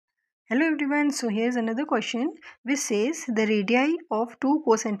Hello everyone, so here's another question which says the radii of two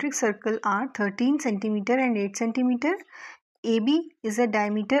concentric circles are 13 cm and 8 cm. AB is the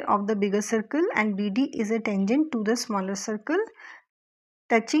diameter of the bigger circle and BD is a tangent to the smaller circle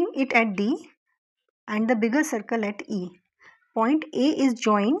touching it at D and the bigger circle at E. Point A is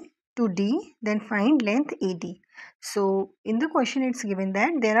joined to D, then find length AD. So in the question it's given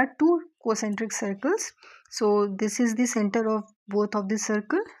that there are two concentric circles. So this is the center of both of the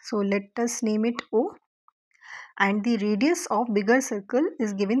circle. So let us name it O. And the radius of bigger circle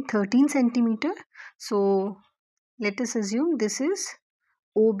is given 13 centimeter. So let us assume this is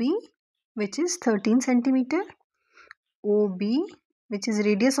OB, which is 13 centimeter. OB, which is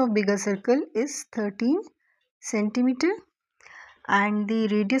radius of bigger circle, is 13 centimeter. And the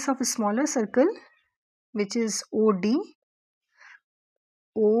radius of a smaller circle, which is OD,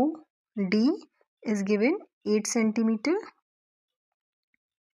 is given 8 centimeter.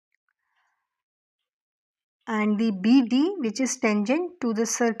 And the BD, which is tangent to the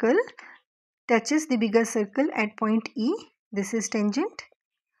circle, touches the bigger circle at point E. This is tangent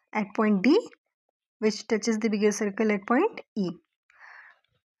at point D, which touches the bigger circle at point E.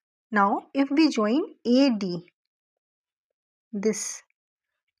 Now, if we join AD, this,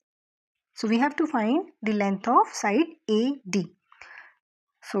 so we have to find the length of side AD.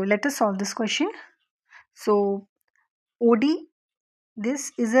 So let us solve this question. So OD,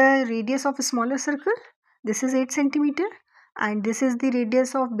 this is a radius of a smaller circle. This is 8 centimeter. And this is the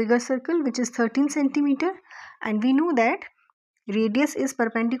radius of bigger circle, which is 13 centimeter. And we know that radius is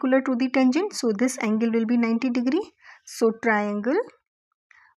perpendicular to the tangent. So this angle will be 90 degree. So triangle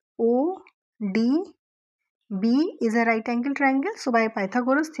ODB is a right angle triangle. So by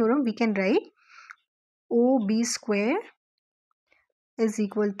Pythagoras theorem, we can write OB square is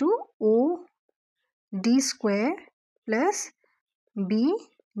equal to OD square plus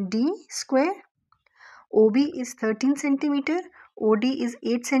BD square. OB is 13 centimeter, OD is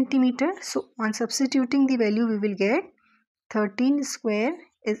 8 centimeter. So on substituting the value, we will get 13 square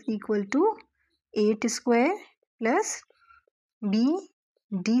is equal to 8 square plus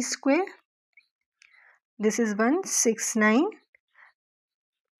BD square. This is 169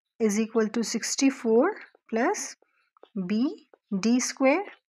 is equal to 64 plus BD square,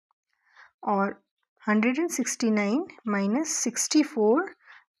 or 169 minus 64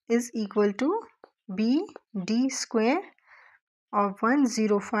 is equal to BD square, or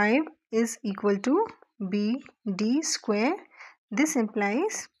 105 is equal to BD square. This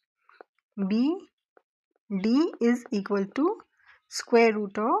implies BD is equal to square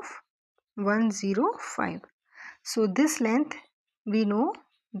root of 105. So this length we know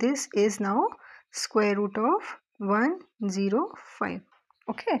this is now square root of 105.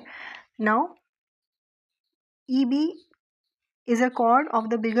 Okay. Now EB is a chord of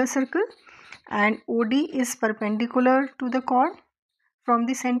the bigger circle and OD is perpendicular to the chord from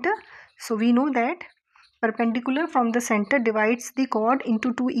the center. So we know that perpendicular from the center divides the chord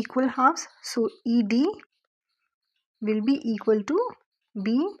into two equal halves. So ED will be equal to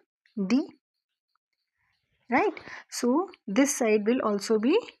BD, right? So this side will also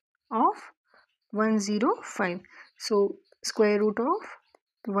be of 105. So square root of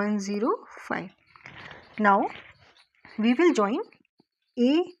 105. Now we will join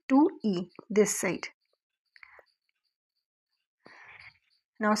A to E this side.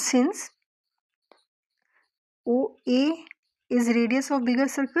 Now since OA is radius of bigger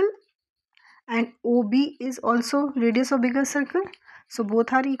circle and OB is also radius of bigger circle, so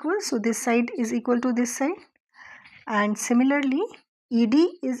both are equal. So this side is equal to this side, and similarly ED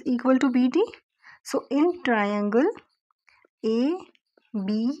is equal to BD. So in triangle ABE,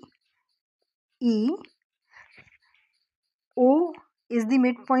 O is the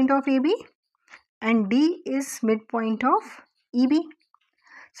midpoint of AB and D is midpoint of EB.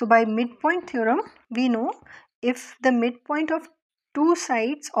 So by midpoint theorem, we know if the midpoint of two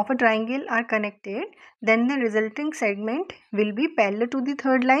sides of a triangle are connected, then the resulting segment will be parallel to the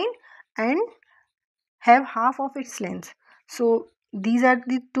third line and have half of its length. So these are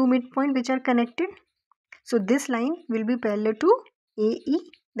the two midpoints which are connected. So this line will be parallel to AE,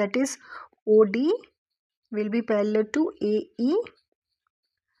 that is OD will be parallel to AE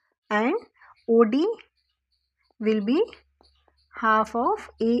and OD will be half of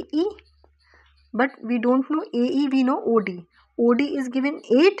AE. But we don't know AE, we know OD. OD is given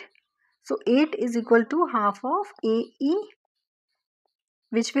 8. So 8 is equal to half of AE,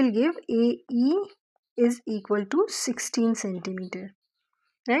 which will give AE is equal to 16 centimeter.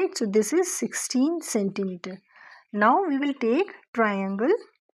 Right? So this is 16 centimeter. Now we will take triangle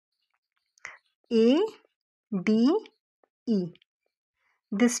ADE.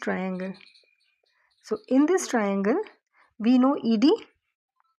 this triangle. So in this triangle, we know ED,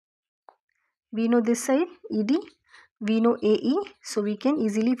 we know this side ED, we know AE, so we can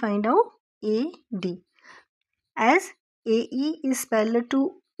easily find out AD. As AE is parallel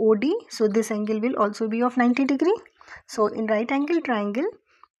to OD, so this angle will also be of 90 degree. So in right angle triangle,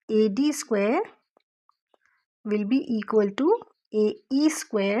 AD square will be equal to AE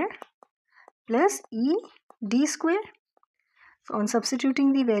square plus ED square. So on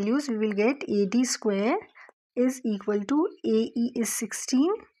substituting the values, we will get AD square is equal to AE is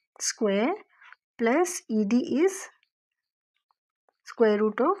 16 square plus ED is square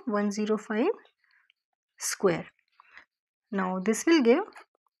root of 105 square. Now this will give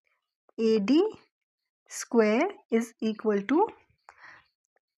AD square is equal to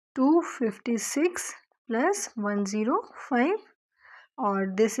 256 plus 105,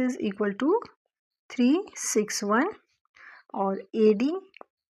 or this is equal to 361, or AD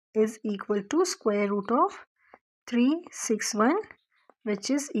is equal to square root of 361, which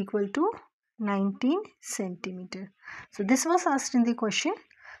is equal to 19 centimeter. So this was asked in the question.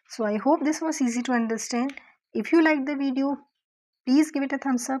 So I hope this was easy to understand. If you like the video, please give it a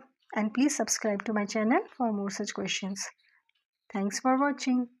thumbs up and please subscribe to my channel for more such questions. Thanks for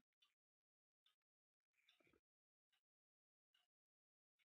watching.